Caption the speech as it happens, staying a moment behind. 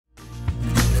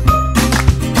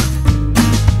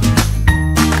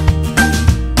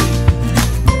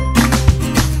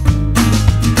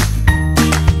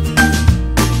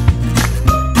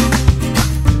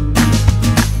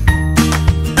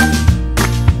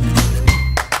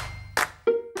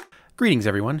Greetings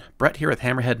everyone, Brett here with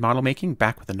Hammerhead Model Making,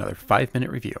 back with another 5-minute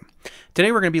review.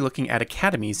 Today we're going to be looking at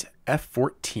Academy's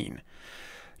F-14.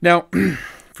 Now,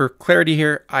 for clarity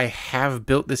here, I have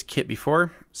built this kit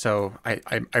before, so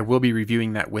I will be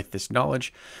reviewing that with this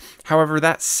knowledge. However,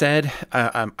 that said,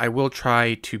 I will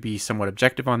try to be somewhat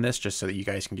objective on this, just so that you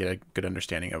guys can get a good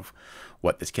understanding of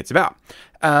what this kit's about.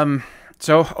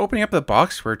 So opening up the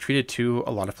box, we're treated to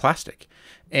a lot of plastic.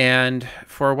 And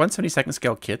for a 1/72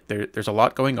 scale kit, there's a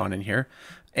lot going on in here.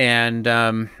 And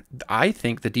I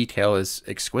think the detail is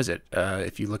exquisite.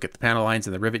 If you look at the panel lines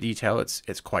and the rivet detail,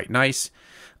 it's quite nice.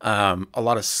 A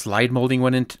lot of slide molding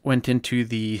went into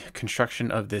the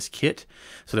construction of this kit.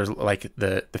 So there's like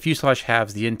the fuselage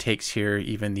halves, the intakes here,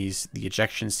 even the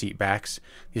ejection seat backs.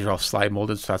 These are all slide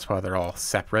molded, so that's why they're all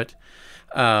separate.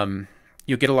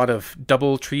 You'll get a lot of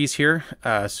double trees here.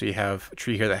 So you have a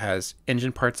tree here that has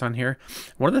engine parts on here.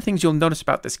 One of the things you'll notice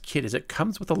about this kit is it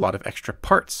comes with a lot of extra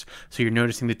parts. So you're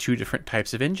noticing the two different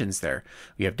types of engines there.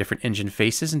 We have different engine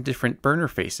faces and different burner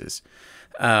faces,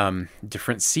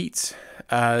 different seats.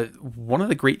 One of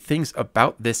the great things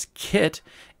about this kit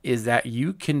is that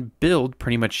you can build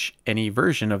pretty much any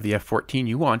version of the F-14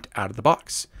 you want out of the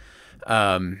box.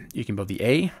 You can build the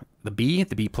A, the B,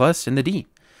 the B+, and the D.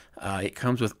 It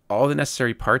comes with all the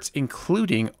necessary parts,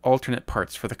 including alternate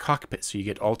parts for the cockpit. So you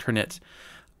get alternate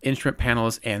instrument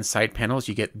panels and side panels.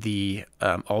 You get the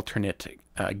alternate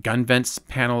gun vents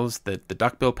panels, the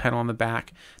duckbill panel on the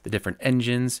back, the different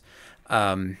engines.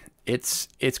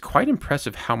 It's quite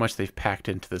impressive how much they've packed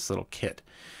into this little kit.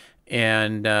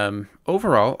 And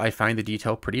overall, I find the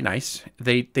detail pretty nice.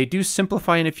 They do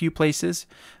simplify in a few places.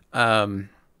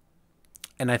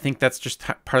 And I think that's just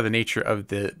part of the nature of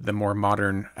the more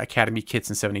modern Academy kits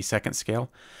in 72nd scale.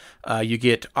 You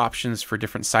get options for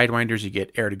different sidewinders. You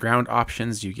get air-to-ground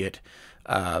options. You get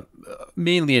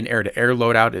mainly an air-to-air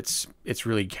loadout. It's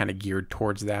really kind of geared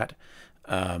towards that.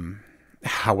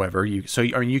 However, you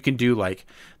can do like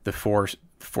the four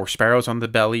Sparrows on the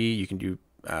belly. You can do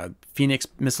Phoenix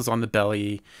missiles on the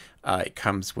belly. It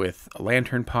comes with a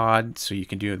lantern pod, so you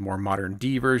can do a more modern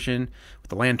D version with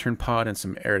the lantern pod and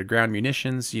some air-to-ground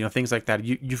munitions, things like that.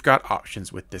 You've got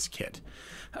options with this kit.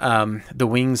 The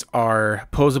wings are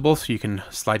posable, so you can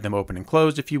slide them open and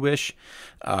closed if you wish,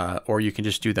 or you can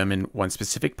just do them in one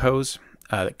specific pose.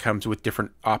 It comes with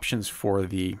different options for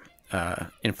the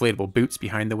inflatable boots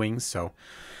behind the wings, so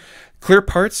clear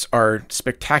parts are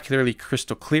spectacularly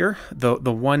crystal clear.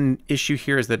 The one issue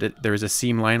here is that there is a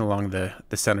seam line along the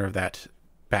center of that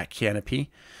back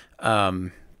canopy,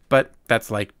 but that's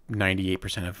like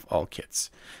 98% of all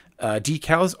kits.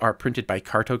 Decals are printed by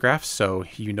cartographs, so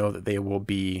you know that they will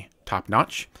be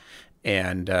top-notch.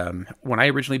 And when I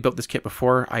originally built this kit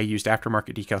before, I used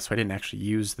aftermarket decals, so I didn't actually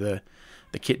use the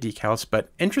kit decals. But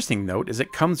interesting note is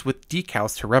it comes with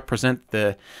decals to represent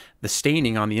the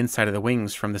staining on the inside of the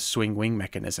wings from the swing wing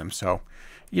mechanism. So,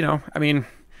 I mean,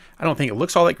 I don't think it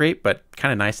looks all that great, but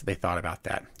kind of nice that they thought about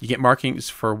that. You get markings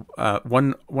for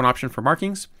one option for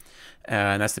markings,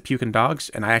 and that's the pukin dogs.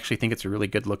 And I actually think it's a really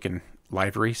good looking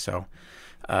livery, so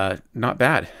not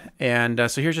bad.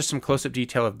 And so here's just some close-up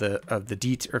detail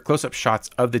of close-up shots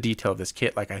of the detail of this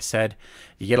kit. Like I said,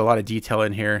 you get a lot of detail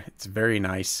in here. It's very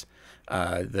nice.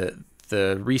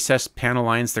 The recessed panel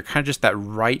lines, they're kind of just that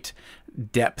right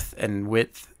depth and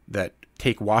width that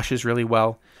take washes really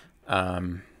well.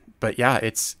 But yeah,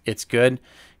 it's good.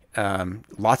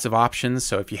 Lots of options.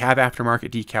 So if you have aftermarket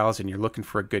decals and you're looking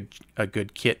for a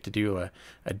good kit to do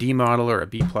a D model or a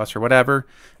B plus or whatever,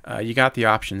 you got the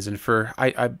options. And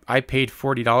I paid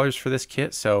 $40 for this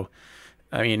kit, so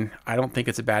I mean, I don't think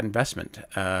it's a bad investment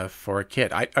for a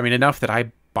kit. I mean, enough that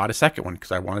I bought a second one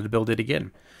because I wanted to build it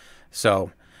again.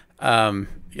 So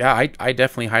yeah, I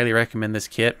definitely highly recommend this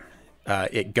kit.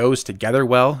 It goes together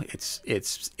well.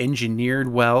 It's engineered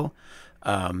well.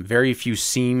 Very few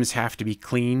seams have to be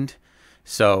cleaned,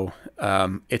 so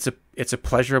it's a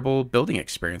pleasurable building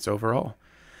experience overall.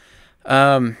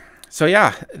 So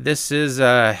yeah, this is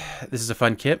a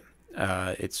fun kit.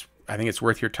 I think it's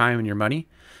worth your time and your money,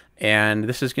 and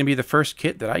this is going to be the first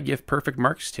kit that I give perfect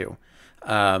marks to.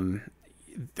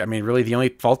 I mean, really, the only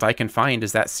fault I can find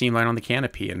is that seam line on the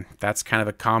canopy, and that's kind of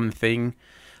a common thing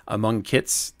among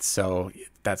kits, so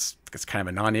that's kind of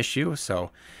a non-issue.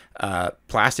 So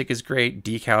plastic is great,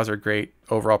 decals are great,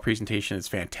 overall presentation is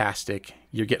fantastic.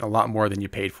 You're getting a lot more than you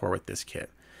paid for with this kit.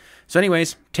 So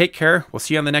anyways, take care. We'll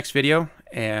see you on the next video,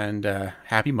 and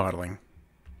happy modeling.